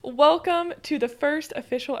Welcome to the first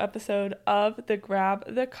official episode of the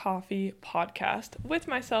Grab the Coffee podcast with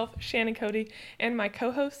myself, Shannon Cody, and my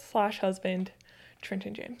co-host / husband,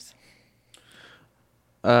 Trenton James.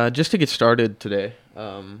 Just to get started today,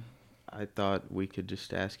 I thought we could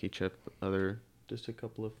just ask each other just a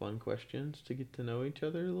couple of fun questions to get to know each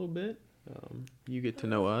other a little bit. You get to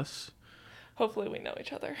know us. Hopefully we know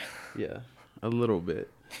each other. Yeah, a little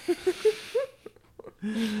bit.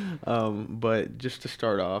 But just to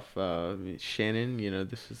start off, Shannon,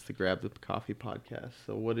 this is the Grab the Coffee podcast.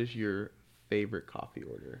 So what is your favorite coffee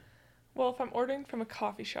order? Well, if I'm ordering from a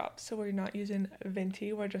coffee shop, so we're not using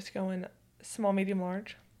venti, we're just going small, medium,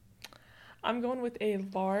 large. I'm going with a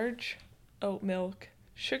large oat milk,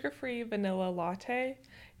 sugar-free vanilla latte.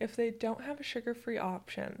 If they don't have sugar-free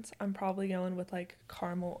options, I'm probably going with like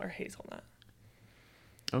caramel or hazelnut.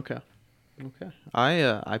 Okay.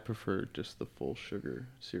 I prefer just the full sugar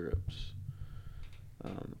syrups.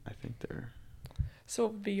 I think they're So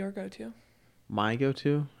what would be your go-to? my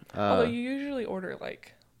go-to. Although you usually order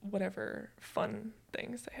like whatever fun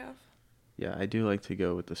things they have. Yeah, I do like to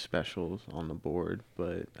go with the specials on the board,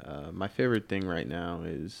 but my favorite thing right now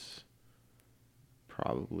is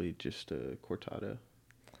probably just a cortado.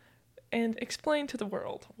 And explain to the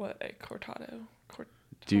world what a cortado.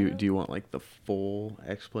 Do you want like the full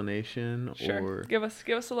explanation? Sure. Or Give us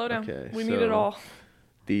a lowdown. Okay, We need it all.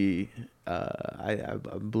 I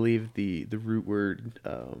believe the root word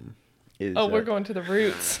is We're going to the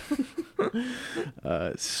roots.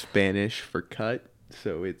 Spanish for cut.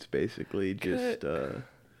 So it's basically just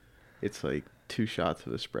it's like 2 shots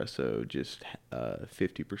of espresso, just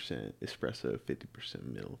 50% espresso, 50%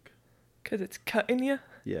 milk. 'Cause it's cutting you.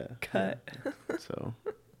 Yeah. Cut. Yeah. So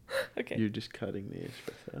Okay. you're just cutting the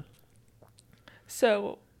espresso.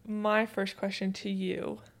 So my first question to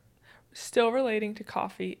you, still relating to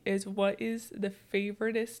coffee, is what is the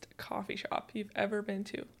favoritist coffee shop you've ever been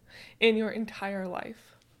to in your entire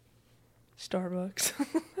life? Starbucks.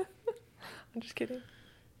 I'm just kidding.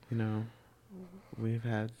 We've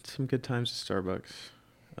had some good times at Starbucks,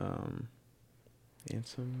 and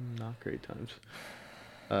some not great times.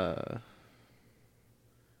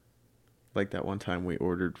 Like that one time we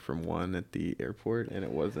ordered from one at the airport and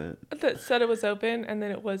it wasn't. That said it was open and then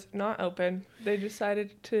it was not open. They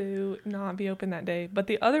decided to not be open that day. But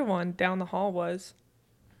the other one down the hall was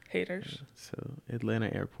haters. So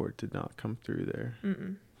Atlanta Airport did not come through there.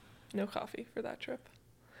 No coffee for that trip.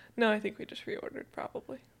 No, I think we just reordered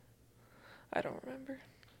probably. I don't remember.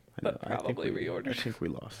 But probably reordered. I think we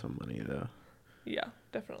lost some money though. Yeah,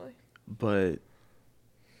 definitely. But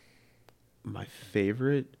my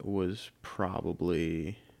favorite was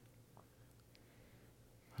probably,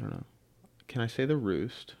 I don't know. Can I say the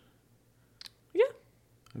Roost? Yeah.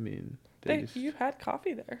 I mean, you had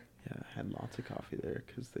coffee there. Yeah, I had lots of coffee there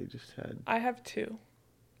because they just had. I have 2.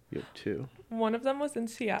 You have 2. One of them was in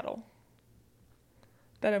Seattle.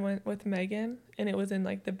 That I went with Megan, and it was in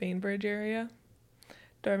like the Bainbridge area.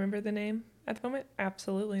 Do I remember the name at the moment?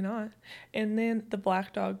 Absolutely not. And then the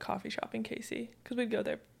Black Dog coffee shop in KC, because we'd go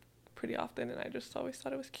there pretty often, and I just always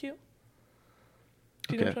thought it was cute.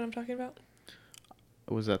 Do you know what I'm talking about?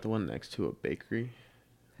 Was that the one next to a bakery?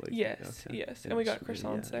 Yes. And we got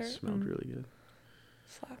croissants there. It smelled really good.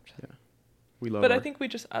 Slapped. Yeah. We love But I think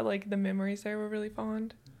I like the memories there were really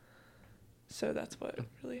fond. So that's what I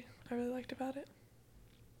really liked about it.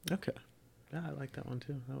 Okay. Yeah, I like that one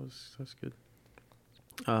too. That's good.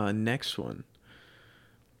 Next one.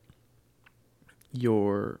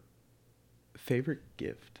 Your favorite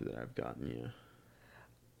gift that I've gotten you?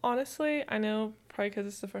 Honestly, I know probably because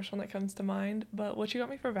it's the first one that comes to mind, but what you got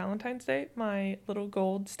me for Valentine's Day, my little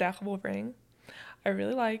gold stackable ring, I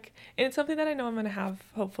really like. And it's something that I know I'm going to have,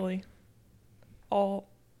 hopefully, all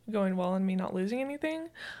going well and me not losing anything,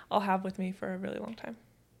 I'll have with me for a really long time.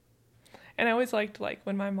 And I always liked, like,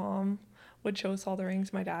 when my mom would show us all the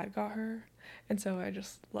rings my dad got her. And so I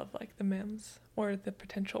just love, like, the mems or the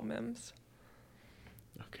potential mems.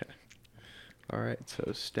 Okay. All right. So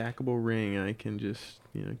stackable ring, I can just,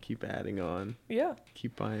 keep adding on. Yeah.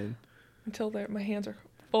 Keep buying. Until my hands are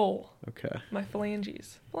full. Okay. My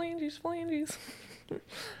phalanges.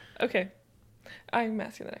 Okay. I'm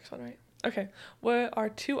asking the next one, right? Okay. What are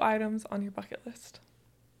 2 items on your bucket list?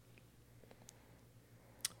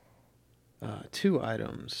 2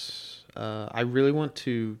 items. I really want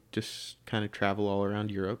to just kind of travel all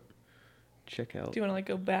around Europe. Check out. Do you want to like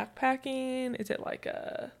go backpacking? Is it like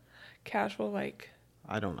a casual like?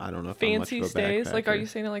 I don't know. If fancy I'm much of a stays. backpacker. Like, are you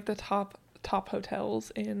staying in like the top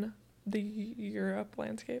hotels in the Europe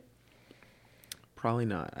landscape? Probably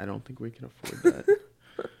not. I don't think we can afford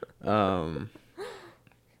that.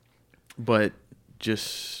 But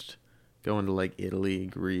just going to like Italy,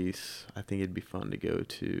 Greece. I think it'd be fun to go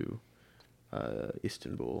to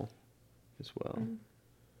Istanbul as well,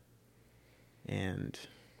 and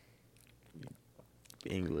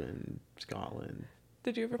England, Scotland.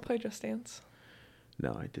 Did you ever play Just Dance?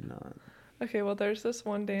 No, I did not. Okay, well, there's this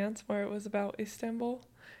one dance where it was about Istanbul,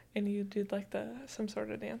 and you did like some sort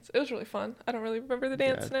of dance. It was really fun. I don't really remember the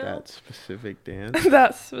dance now. That specific dance.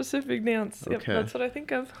 That specific dance. Okay. Yep, that's what I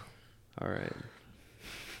think of. All right.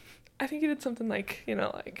 I think you did something like,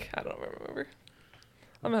 like, I don't remember.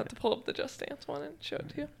 I'm going to have to pull up the Just Dance one and show it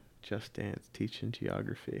to you. Just Dance, teaching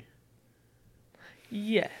geography.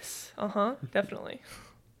 Yes. Definitely.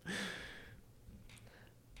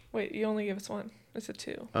 Wait, you only gave us one. It's a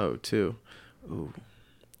 2. Oh, 2. Ooh.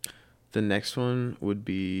 The next one would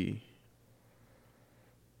be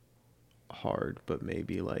hard, but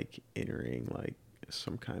maybe like entering like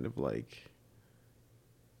some kind of like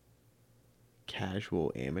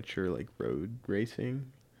casual amateur like road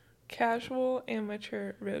racing. Casual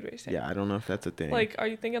amateur road racing. Yeah, I don't know if that's a thing. Like, are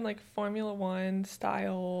you thinking like Formula 1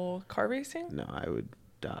 style car racing? No, I would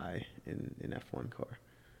die in an F1 car.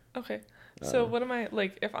 Okay. So what am I,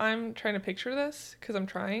 like, if I'm trying to picture this, because I'm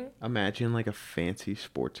trying. Imagine like a fancy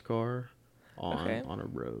sports car on a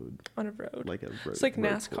road. On a road. Like a road. It's like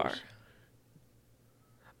NASCAR. Course.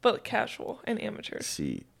 But casual and amateurs.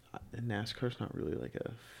 See, NASCAR's not really like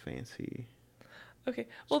a fancy. Okay.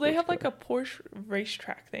 Well, they have like a Porsche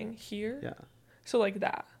racetrack thing here. Yeah. So like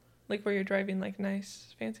that. Like where you're driving like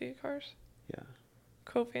nice fancy cars. Yeah.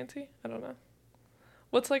 Fancy? I don't know.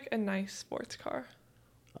 What's like a nice sports car?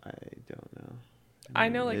 I don't know. I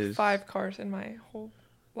know like 5 cars in my whole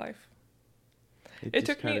life. It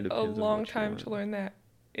took me a long time to learn that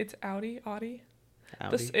it's Audi. Audi?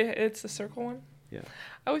 It's the circle one. Yeah.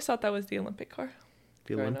 I always thought that was the Olympic car.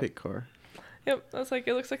 The Olympic car. Yep. I was like,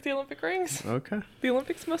 it looks like the Olympic rings. Okay. The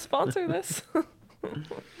Olympics must sponsor this.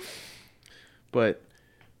 But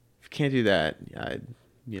if you can't do that, I'd,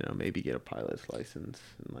 maybe get a pilot's license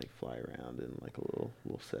and like fly around in like a little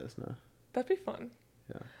Cessna. That'd be fun.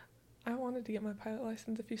 Yeah. I wanted to get my pilot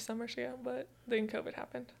license a few summers ago, but then COVID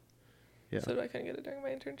happened. Yeah. So I couldn't get it during my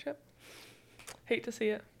internship. Hate to see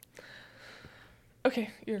it. Okay,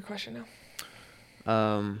 your question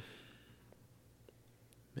now.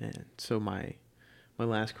 Man, so my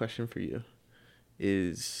last question for you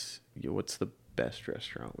is, what's the best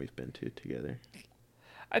restaurant we've been to together?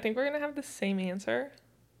 I think we're gonna have the same answer,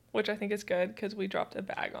 which I think is good because we dropped a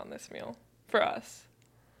bag on this meal for us.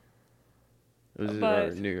 Was it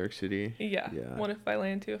our New York City? Yeah. 1 if by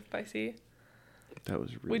land, 2 if by sea. That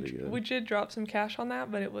was really good. We did drop some cash on that,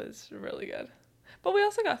 but it was really good. But we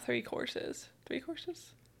also got 3 courses. 3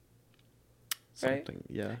 courses? Right? Something,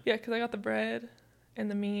 yeah. Yeah, because I got the bread and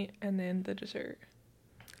the meat and then the dessert.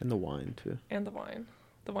 And the wine, too. And the wine.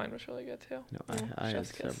 The wine was really good, too. No, I had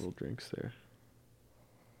several drinks there.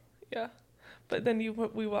 Yeah. But then we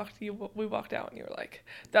walked out and you were like,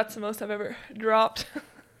 that's the most I've ever dropped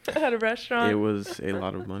at a restaurant. It was a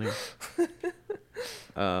lot of money.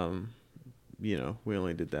 We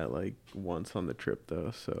only did that like once on the trip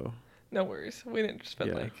though, so. No worries. We didn't just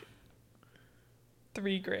spend like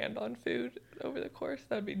 $3,000 on food over the course.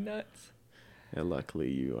 That'd be nuts. Yeah, luckily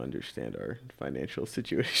you understand our financial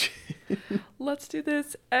situation. Let's do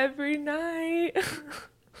this every night.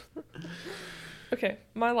 Okay,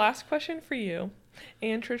 my last question for you,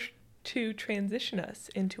 and to transition us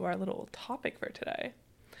into our little topic for today.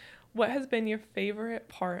 What has been your favorite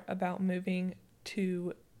part about moving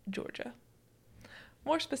to Georgia?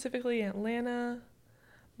 More specifically Atlanta,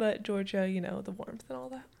 but Georgia, the warmth and all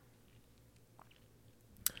that.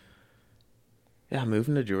 Yeah,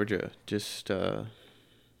 moving to Georgia. Just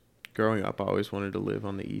growing up, I always wanted to live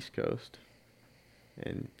on the East Coast.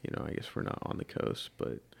 And, I guess we're not on the coast,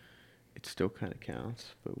 but it still kind of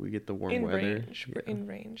counts. But we get the warm weather. We're in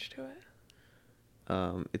range to it.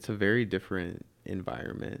 It's a very different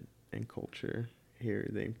environment and culture here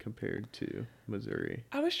than compared to Missouri.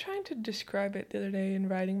 I was trying to describe it the other day in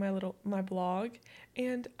writing my blog,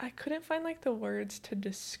 and I couldn't find like the words to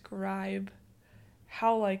describe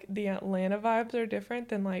how like the Atlanta vibes are different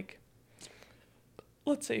than like,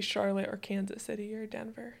 let's say Charlotte or Kansas City or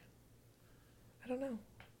Denver. I don't know.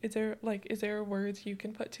 Is there words you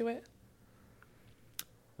can put to it?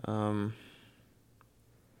 I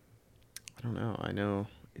don't know. I know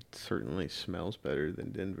it certainly smells better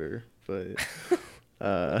than Denver, but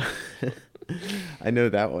I know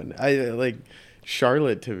that one. I like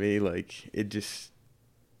Charlotte to me, like it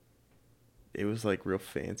was like real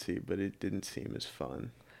fancy, but it didn't seem as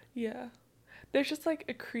fun. Yeah. There's just like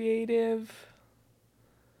a creative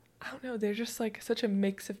I don't know, they're just like such a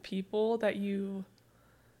mix of people that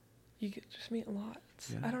just meet a lot.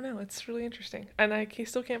 Yeah. I don't know, it's really interesting. And I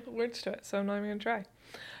still can't put words to it, so I'm not even going to try.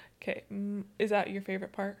 Okay, is that your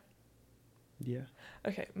favorite part? Yeah.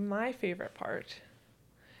 Okay, my favorite part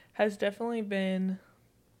has definitely been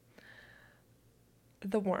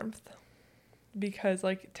the warmth, because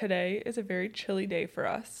like today is a very chilly day for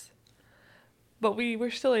us, but we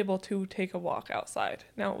were still able to take a walk outside.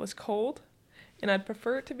 Now it was cold, and I'd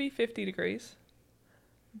prefer it to be 50 degrees,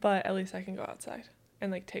 but at least I can go outside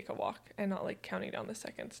and like take a walk and not like counting down the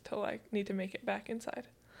seconds till I need to make it back inside.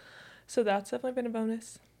 So that's definitely been a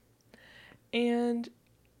bonus. And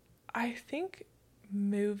I think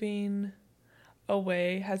moving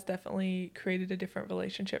away has definitely created a different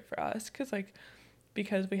relationship for us,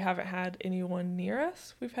 because we haven't had anyone near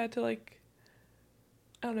us, we've had to like,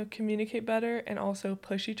 I don't know, communicate better and also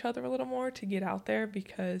push each other a little more to get out there,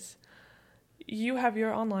 because you have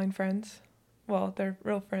your online friends. Well, they're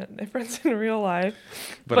they're friends in real life,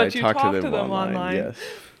 but you talk to them online. Yes.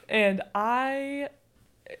 And I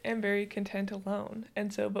am very content alone,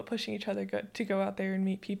 and so but pushing each other to go out there and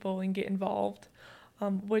meet people and get involved,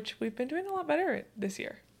 which we've been doing a lot better this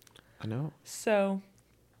year. I know. So,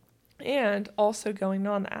 and also going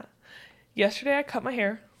on that, yesterday I cut my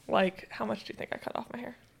hair. Like, how much do you think I cut off my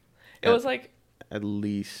hair? It was like at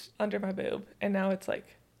least under my boob, and now it's like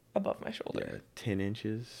above my shoulder. Yeah, 10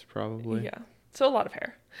 inches probably. Yeah, so a lot of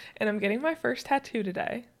hair. And I'm getting my first tattoo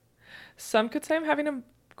today. Some could say I'm having a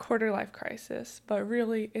quarter life crisis, but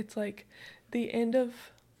really it's like the end of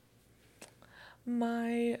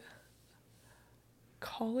my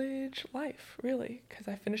college life, really, because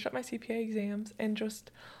I finished up my CPA exams and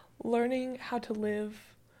just learning how to live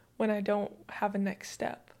when I don't have a next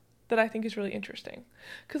step, that I think is really interesting.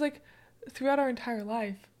 Because like throughout our entire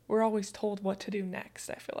life, we're always told what to do next,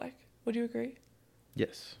 I feel like. Would you agree?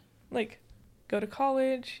 Yes. Like, go to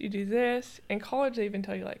college, you do this. In college, they even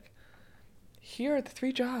tell you, like, here are the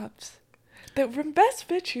 3 jobs that best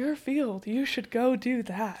fit your field. You should go do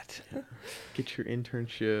that. Yeah. Get your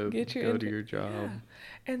internship. Go to your job. Yeah.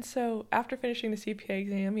 And so after finishing the CPA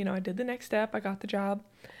exam, I did the next step. I got the job.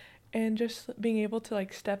 And just being able to,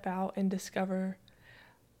 like, step out and discover,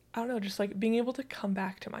 I don't know, just, like, being able to come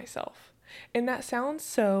back to myself. And that sounds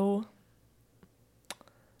so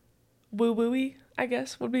woo-woo-y, I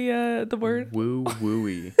guess, would be the word.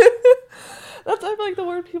 Woo-woo-y. That's, I feel like, the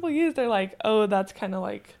word people use. They're like, oh, that's kind of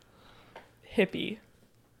like hippie.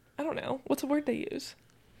 I don't know. What's a word they use?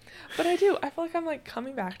 But I do. I feel like I'm like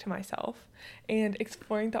coming back to myself and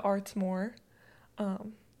exploring the arts more.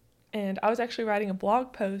 And I was actually writing a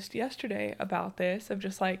blog post yesterday about this, of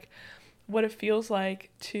just like what it feels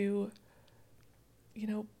like to,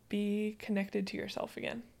 be connected to yourself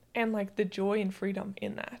again, and like the joy and freedom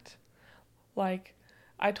in that. Like,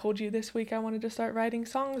 I told you this week I wanted to start writing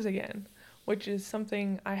songs again, which is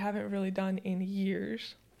something I haven't really done in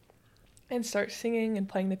years, and start singing and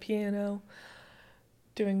playing the piano,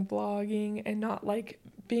 doing blogging, and not like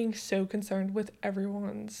being so concerned with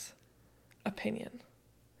everyone's opinion.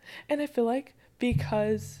 And I feel like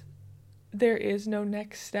because there is no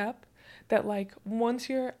next step, that like once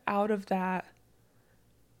you're out of that,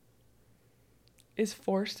 is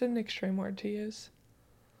forced an extreme word to use,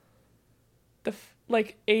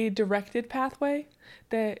 like a directed pathway,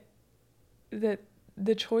 that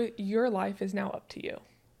the choice, your life is now up to you.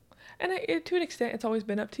 And to an extent it's always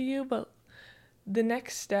been up to you, but the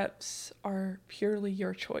next steps are purely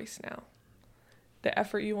your choice now. The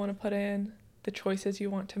effort you want to put in, the choices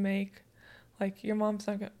you want to make. Like,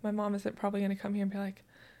 my mom isn't probably going to come here and be like,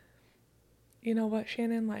 you know what,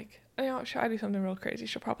 Shannon, like, should I do something real crazy?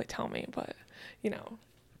 She'll probably tell me, but,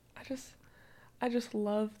 I just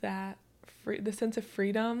love that, the sense of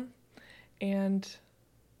freedom and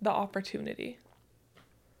the opportunity.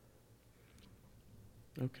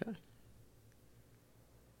 Okay.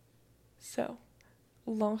 So,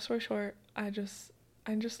 long story short, I'm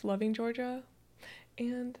just loving Georgia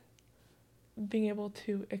and being able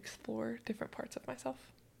to explore different parts of myself.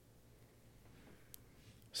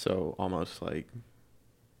 So almost like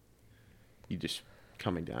you just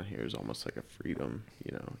coming down here is almost like a freedom,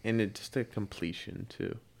 and it's just a completion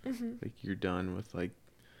too. Mm-hmm. Like, you're done with like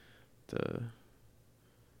the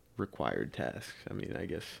required tasks. I mean, I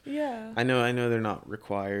guess. Yeah. I know they're not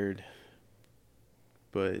required,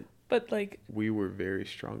 but like, we were very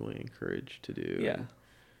strongly encouraged to do. Yeah. And,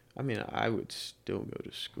 I mean, I would still go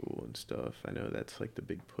to school and stuff. I know that's like the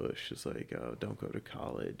big push. It's like, oh, don't go to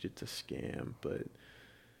college. It's a scam. But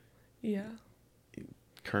yeah.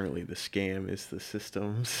 Currently the scam is the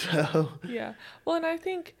system. So yeah. Well, and I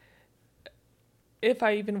think if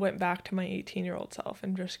I even went back to my 18-year-old self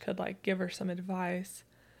and just could like give her some advice,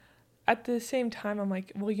 at the same time I'm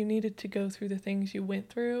like, well, you needed to go through the things you went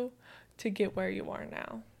through to get where you are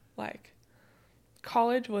now. Like,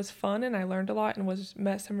 college was fun and I learned a lot and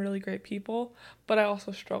met some really great people, but I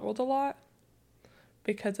also struggled a lot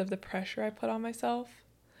because of the pressure I put on myself,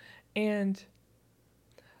 and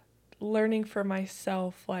learning for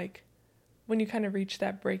myself, like, when you kind of reach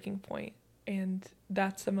that breaking point, and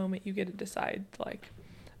that's the moment you get to decide, like,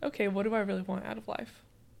 okay, what do I really want out of life?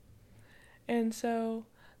 And so,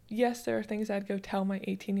 yes, there are things I'd go tell my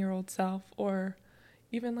 18-year-old self, or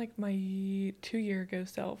even like my 2 year ago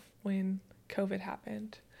self when COVID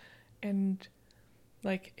happened. And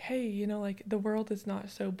like, hey, like, the world is not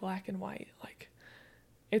so black and white. Like,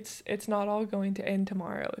 it's not all going to end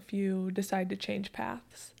tomorrow if you decide to change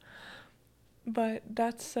paths. But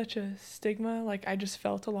that's such a stigma. Like, I just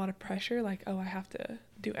felt a lot of pressure, like, oh, I have to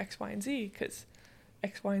do X, Y, and Z because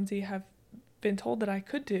X, Y, and Z have been told that I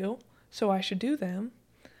could do, so I should do them.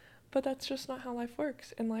 But that's just not how life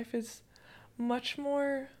works. And life is much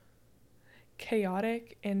more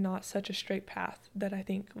chaotic and not such a straight path that I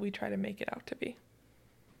think we try to make it out to be.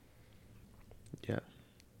 Yeah.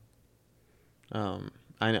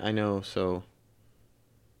 I know, so,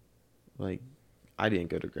 like, I didn't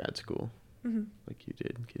go to grad school like you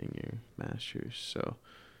did, getting your master's, so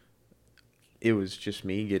it was just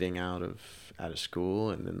me getting out of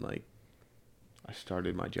school, and then, like, I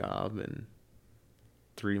started my job, and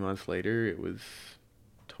 3 months later, it was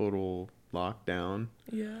total lockdown.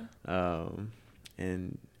 Yeah.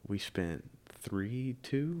 And we spent 2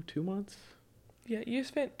 months. Yeah, you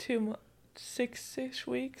spent 6-ish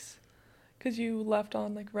weeks because you left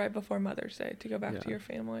on like right before Mother's Day to go back to your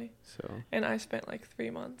family. So. And I spent like 3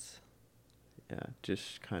 months. Yeah,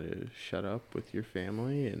 just kind of shut up with your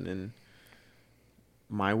family, and then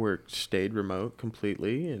my work stayed remote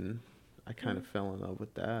completely, and I kind of fell in love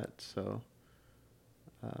with that. So,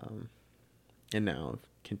 and now I've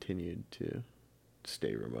continued to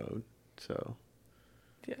stay remote. So,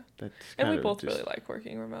 yeah, that's and we both really like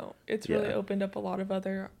working remote. It's really opened up a lot of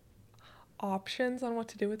other options on what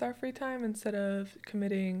to do with our free time instead of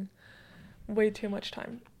committing way too much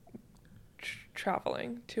time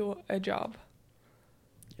traveling to a job.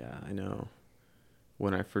 Yeah, I know.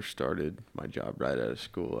 When I first started my job right out of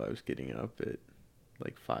school, I was getting up at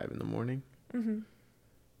like 5 a.m,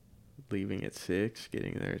 leaving at 6,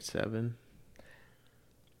 getting there at 7.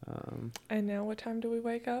 And now what time do we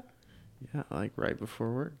wake up? Yeah, like right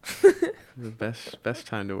before work. The best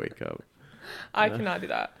time to wake up. I cannot do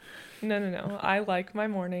that. No. I like my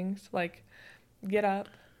mornings. Like, get up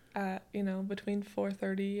at, between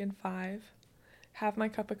 4:30 and 5, have my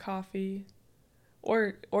cup of coffee,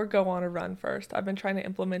 or go on a run first. I've been trying to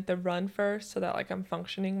implement the run first so that, like, I'm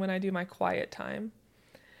functioning when I do my quiet time,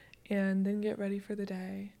 and then get ready for the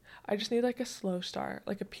day. I just need like a slow start,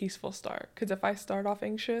 like a peaceful start, because if I start off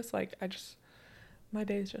anxious, like, my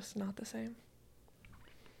day is just not the same.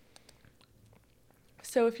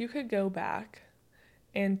 So if you could go back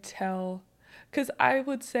and tell, because I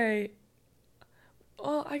would say,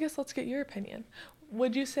 well, I guess let's get your opinion.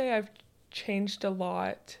 Would you say I've changed a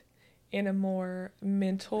lot in a more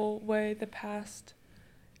mental way the past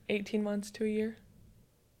 18 months to a year?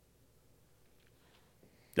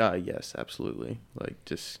 Yes, absolutely. Like,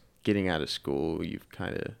 just getting out of school, you've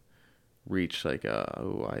kind of reached like,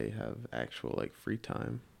 I have actual like free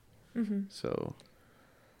time. So,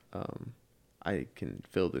 I can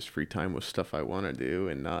fill this free time with stuff I want to do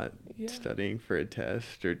and not studying for a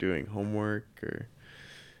test or doing homework or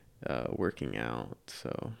working out.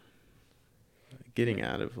 So, getting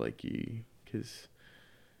out of like because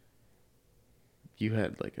you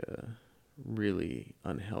had like a really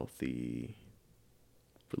unhealthy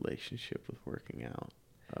relationship with working out.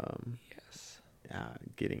 Yes.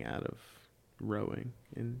 Getting out of rowing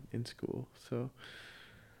in school. So.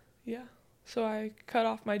 Yeah. So I cut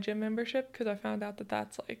off my gym membership because I found out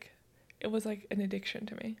that it was like an addiction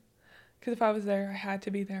to me. Because if I was there, I had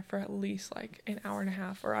to be there for at least like an hour and a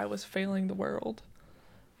half or I was failing the world,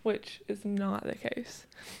 which is not the case.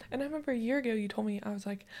 And I remember a year ago you told me, I was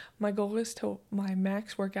like, my goal is my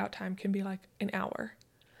max workout time can be like an hour.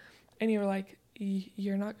 And you were like,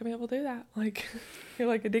 you're not going to be able to do that. Like, you're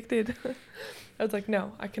like addicted. I was like,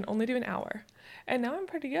 no, I can only do an hour. And now I'm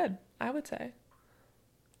pretty good, I would say.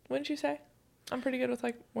 Wouldn't you say? I'm pretty good with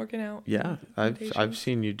like working out. Yeah, I've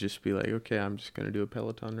seen you just be like, okay, I'm just gonna do a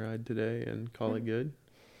Peloton ride today and call it good.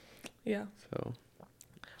 Yeah. So.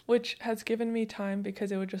 Which has given me time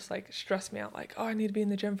because it would just like stress me out. Like, oh, I need to be in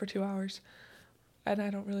the gym for 2 hours, and I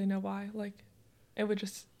don't really know why. Like, it would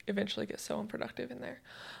just eventually get so unproductive in there.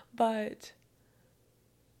 But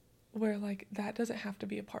where like that doesn't have to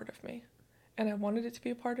be a part of me. And I wanted it to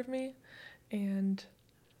be a part of me and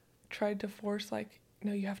tried to force like,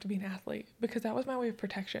 no, you have to be an athlete, because that was my way of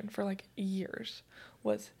protection for like years,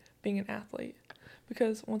 was being an athlete.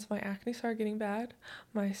 Because once my acne started getting bad,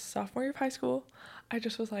 my sophomore year of high school, I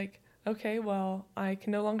just was like, okay, well, I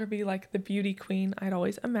can no longer be like the beauty queen I'd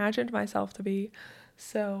always imagined myself to be.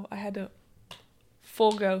 So I had to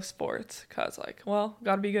full go sports, because like, well,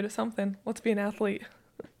 gotta be good at something. Let's be an athlete.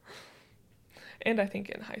 And I think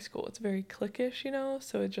in high school it's very cliquish, you know?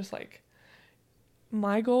 So it's just like,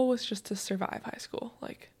 my goal was just to survive high school.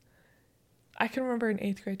 Like, I can remember in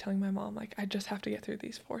 8th grade telling my mom, like, I just have to get through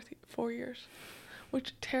these 4 years.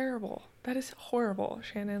 Which, terrible. That is horrible,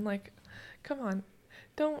 Shannon. Like, come on.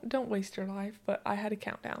 Don't waste your life. But I had a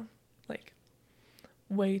countdown, like,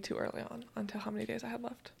 way too early on until how many days I had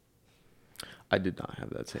left. I did not have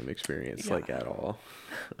that same experience, Yeah. like, at all.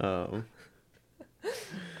 I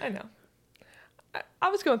know. I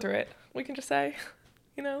was going through it, we can just say,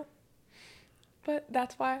 you know? But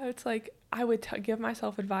that's why it's like, I would give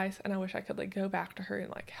myself advice, and I wish I could, like, go back to her and,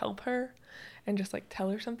 like, help her and just, like, tell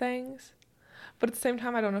her some things. But at the same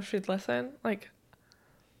time, I don't know if she'd listen. Like,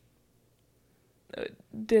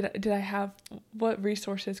 did I have, what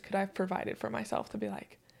resources could I have provided for myself to be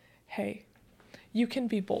like, hey, you can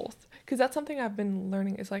be both? Because that's something I've been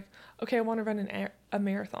learning is like, okay, I want to run a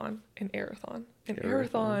marathon, a marathon.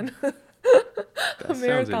 That sounds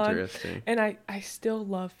interesting. And I still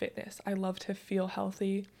love fitness. I love to feel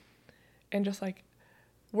healthy and just like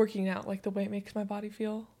working out, like the way it makes my body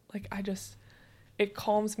feel. Like it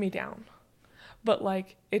calms me down. But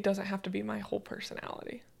like, it doesn't have to be my whole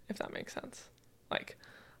personality, if that makes sense. Like,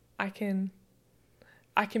 I can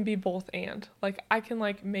be both and. Like, I can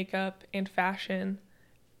like makeup and fashion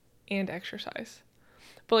and exercise.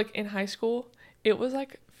 But like in high school, it was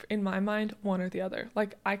like, in my mind, one or the other.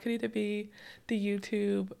 Like, I could either be the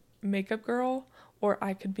YouTube makeup girl or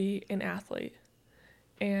I could be an athlete.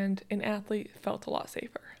 And an athlete felt a lot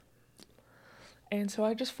safer. And so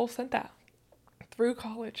I just full sent that through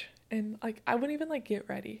college. And like, I wouldn't even like get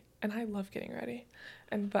ready. And I love getting ready.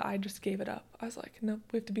 But I just gave it up. I was like, no,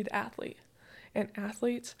 we have to be the athlete. And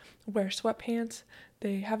athletes wear sweatpants.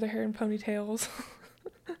 They have their hair in ponytails.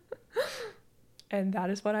 And that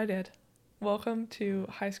is what I did. Welcome to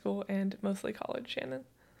high school and mostly college, Shannon.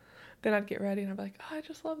 Then I'd get ready and I'd be like, oh, I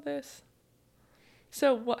just love this.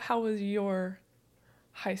 So how was your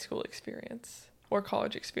high school experience or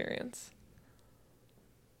college experience?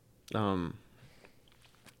 I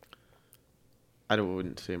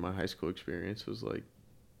wouldn't say my high school experience was like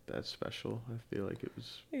that special. I feel like it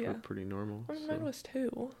was pretty normal. I mean, mine was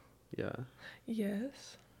too. Yeah.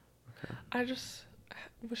 Yes. Okay. I just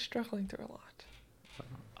was struggling through a lot.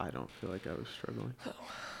 I don't feel like I was struggling. Oh,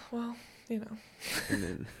 well, you know. And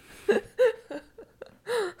then,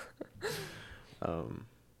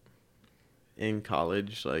 in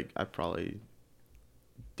college, like, I probably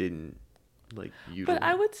didn't, like, But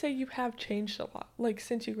I would say you have changed a lot, like,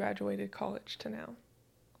 since you graduated college to now.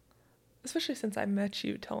 Especially since I met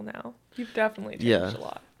you till now. You've definitely changed a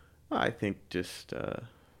lot. I think just,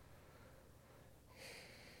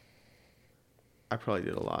 I probably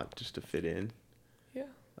did a lot just to fit in. Yeah.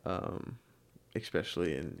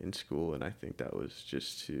 Especially in school, and I think that was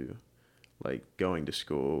just to, like, going to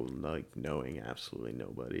school, like, knowing absolutely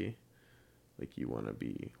nobody. Like, you want to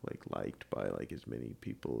be, like, liked by, like, as many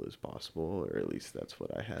people as possible, or at least that's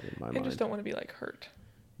what I had in my mind. And just don't want to be, like, hurt.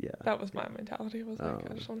 Yeah. That was my mentality. It was like,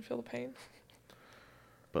 I just want to feel the pain.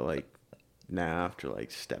 But, like, now after,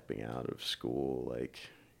 like, stepping out of school, like,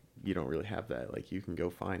 you don't really have that. Like, you can go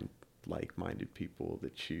find like-minded people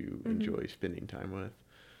that you enjoy spending time with.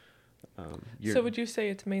 So would you say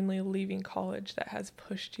it's mainly leaving college that has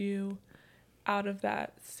pushed you out of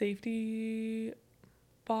that safety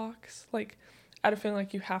box? Like, out of feeling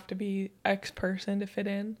like you have to be X person to fit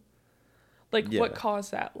in? Like, what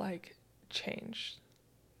caused that, like, change?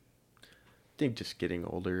 I think just getting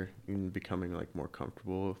older and becoming, like, more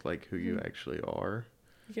comfortable with, like, who you actually are.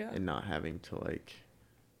 Yeah. And not having to, like,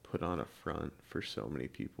 put on a front for so many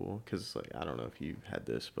people. Because, like, I don't know if you had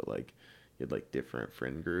this, but, like, you had, like, different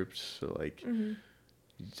friend groups. So, like, you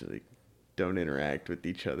just, like, don't interact with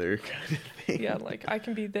each other kind of thing. Yeah, like, I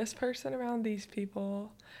can be this person around these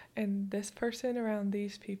people and this person around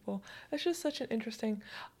these people. That's just such an interesting...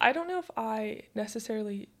 I don't know if I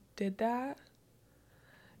necessarily did that.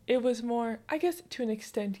 It was more, I guess, to an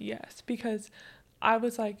extent, yes. Because I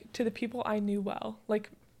was, like, to the people I knew well, like,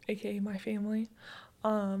 aka my family,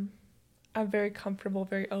 I'm very comfortable,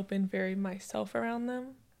 very open, very myself around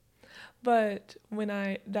them. But when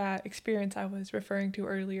that experience I was referring to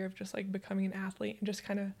earlier of just like becoming an athlete and just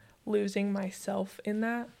kind of losing myself in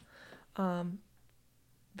that,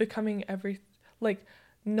 becoming like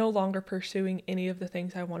no longer pursuing any of the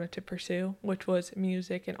things I wanted to pursue, which was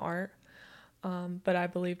music and art. But I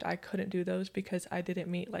believed I couldn't do those because I didn't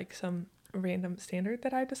meet like some random standard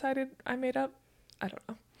that I decided I made up. I don't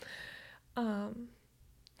know.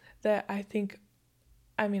 That I think,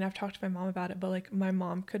 I mean, I've talked to my mom about it, but like my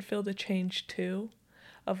mom could feel the change too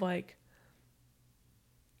of like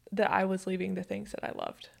that I was leaving the things that I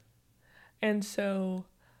loved. And so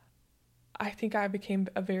I think I became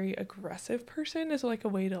a very aggressive person as like a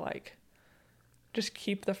way to like just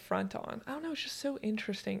keep the front on. I don't know, it's just so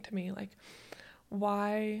interesting to me. Like,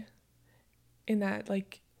 why in that,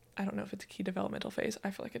 like, I don't know if it's a key developmental phase.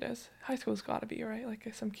 I feel like it is. High school's gotta be, right? Like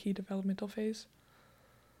some key developmental phase.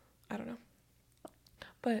 I don't know.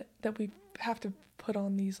 But that we have to put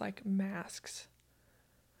on these like masks.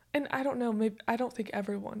 And I don't know, maybe I don't think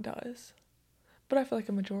everyone does. But I feel like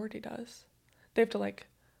a majority does. They have to like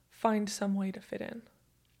find some way to fit in.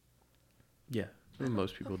 Yeah,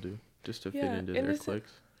 most people do, just to fit into their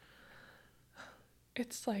cliques.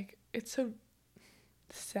 It's like, it's so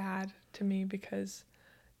sad to me because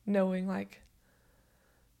knowing like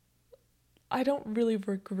I don't really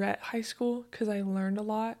regret high school because I learned a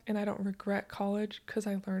lot, and I don't regret college because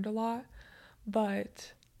I learned a lot,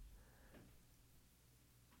 but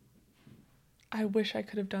I wish I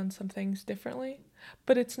could have done some things differently.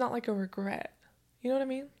 But it's not like a regret, you know what I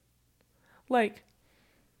mean? Like,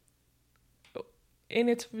 and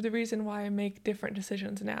it's the reason why I make different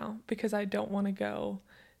decisions now, because I don't want to go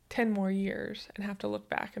 10 more years and have to look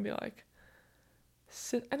back and be like,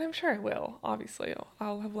 and I'm sure I will, obviously.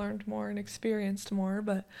 I'll have learned more and experienced more,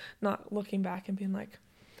 but not looking back and being like,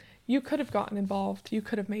 you could have gotten involved, you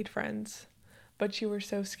could have made friends, but you were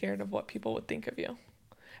so scared of what people would think of you.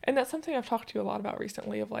 And that's something I've talked to you a lot about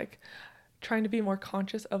recently, of like trying to be more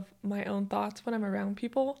conscious of my own thoughts when I'm around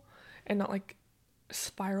people and not like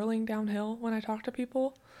spiraling downhill when I talk to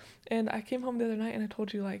people. And I came home the other night and I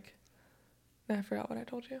told you like, I forgot what I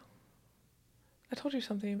told you. I told you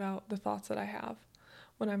something about the thoughts that I have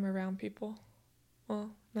when I'm around people.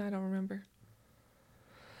 Well, no, I don't remember.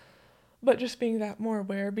 But just being that more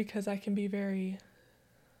aware, because I can be very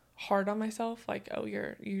hard on myself. Like, oh,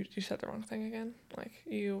 you said the wrong thing again. Like,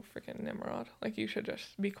 you freaking Nimrod. Like, you should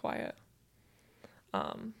just be quiet.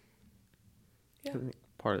 Yeah. I think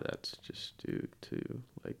part of that's just due to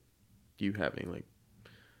like you having like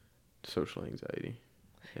social anxiety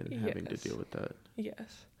and having to deal with that.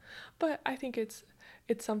 Yes. But I think it's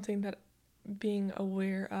something that being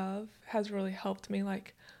aware of has really helped me,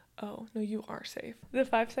 like, oh, no, you are safe. The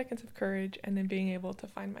 5 seconds of courage, and then being able to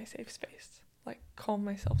find my safe space, like calm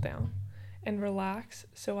myself down and relax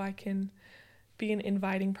so I can be an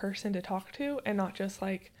inviting person to talk to and not just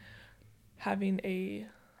like having a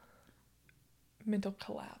mental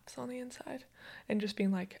collapse on the inside and just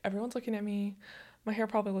being like, everyone's looking at me. My hair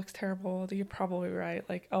probably looks terrible. You're probably right.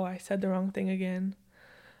 Like, oh, I said the wrong thing again.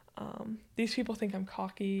 These people think I'm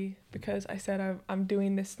cocky because I said I'm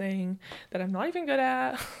doing this thing that I'm not even good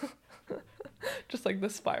at. Just like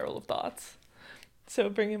the spiral of thoughts. So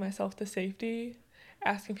bringing myself to safety,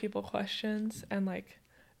 asking people questions, and like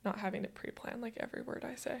not having to pre-plan like every word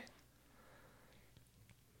I say.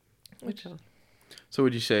 Which. So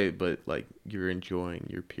would you say, but like you're enjoying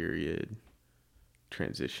your period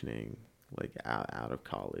transitioning like out of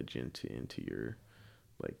college into your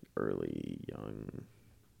like early young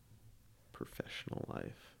professional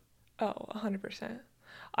life? Oh, 100%.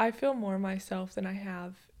 I feel more myself than I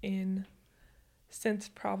have since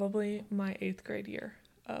probably my 8th grade year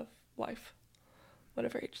of life.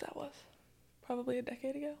 Whatever age that was. Probably a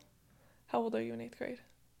decade ago. How old are you in 8th grade?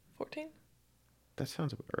 14? That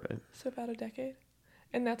sounds about right. So about a decade.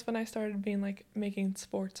 And that's when I started being like making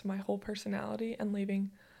sports my whole personality and leaving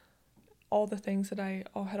all the things that I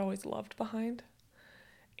had always loved behind.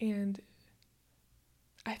 And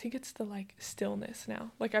I think it's the like stillness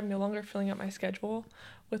now. Like I'm no longer filling up my schedule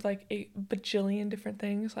with like a bajillion different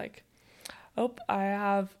things. Like, oh, I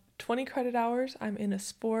have 20 credit hours. I'm in a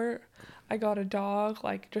sport. I got a dog.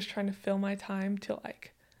 Like just trying to fill my time to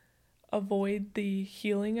like avoid the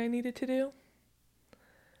healing I needed to do.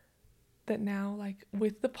 That now, like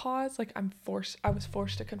with the pause, like I was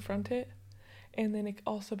forced to confront it. And then it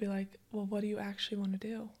also be like, well, what do you actually want to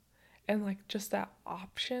do? And like just that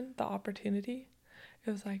option, the opportunity. It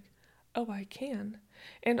was like, oh, I can.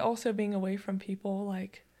 And also being away from people,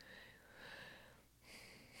 like,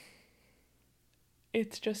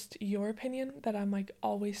 it's just your opinion that I'm, like,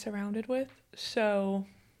 always surrounded with. So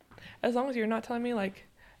as long as you're not telling me, like,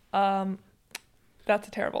 that's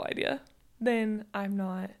a terrible idea, then I'm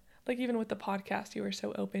not like even with the podcast, you were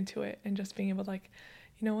so open to it and just being able to like,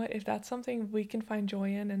 you know what, if that's something we can find joy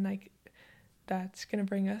in and like that's gonna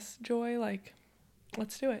bring us joy, like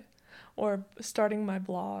let's do it. Or starting my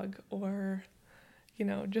blog, or you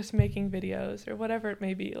know, just making videos or whatever it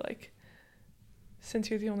may be, like since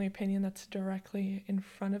you're the only opinion that's directly in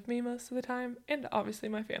front of me most of the time, and obviously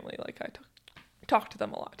my family, like I talk to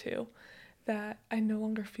them a lot too, that I no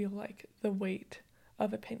longer feel like the weight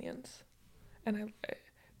of opinions. And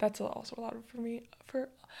that's also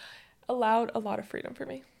allowed a lot of freedom for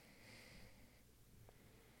me.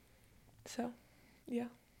 So, yeah.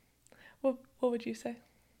 What would you say?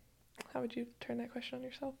 How would you turn that question on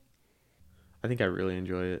yourself? I think I really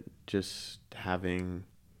enjoy it. Just having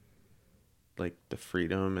like the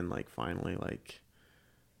freedom and like finally like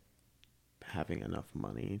having enough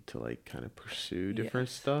money to like kind of pursue different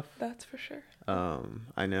stuff. That's for sure.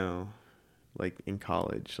 I know like in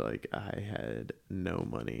college, like I had no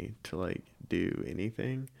money to like do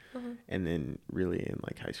anything. And then really in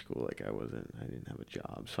like high school, like I didn't have a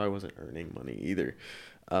job, so I wasn't earning money either.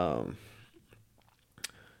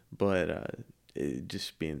 But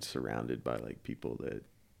just being surrounded by like people that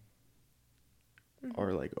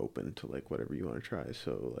are like open to like whatever you want to try.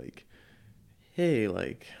 So like, hey,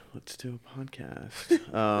 like let's do a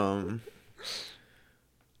podcast.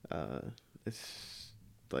 It's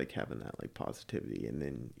like having that like positivity, and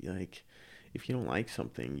then like if you don't like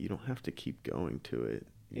something, you don't have to keep going to it.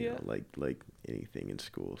 You know, like anything in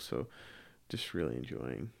school. So just really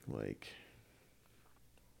enjoying like,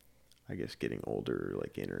 I guess, getting older,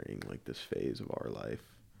 like entering like this phase of our life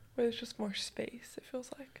where there's just more space, it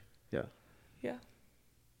feels like. Yeah.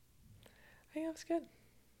 I think that was good.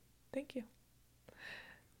 Thank you.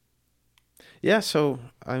 Yeah, so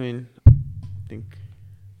I mean, I think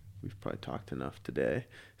we've probably talked enough today.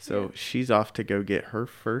 So she's off to go get her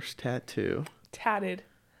first tattoo. Tatted.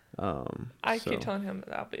 I keep telling him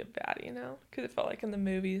that'll be a baddie, you know, because it felt like in the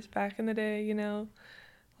movies back in the day, you know,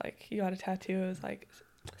 like you got a tattoo, it was like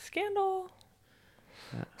scandal.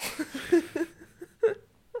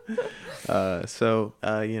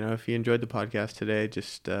 You know, if you enjoyed the podcast today,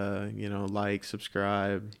 just you know, like,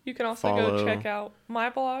 subscribe. You can also go check out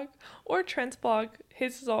my blog or Trent's blog.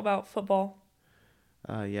 His is all about football.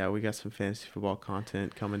 Yeah, we got some fantasy football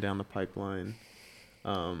content coming down the pipeline.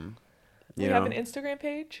 We have an Instagram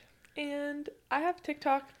page, and I have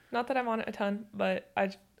TikTok. Not that I'm on it a ton, but I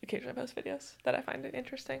occasionally post videos that I find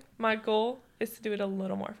interesting. My goal is to do it a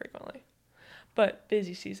little more frequently, but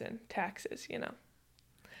busy season, taxes, you know.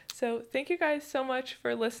 So thank you guys so much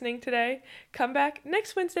for listening today. Come back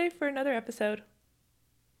next Wednesday for another episode.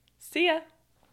 See ya!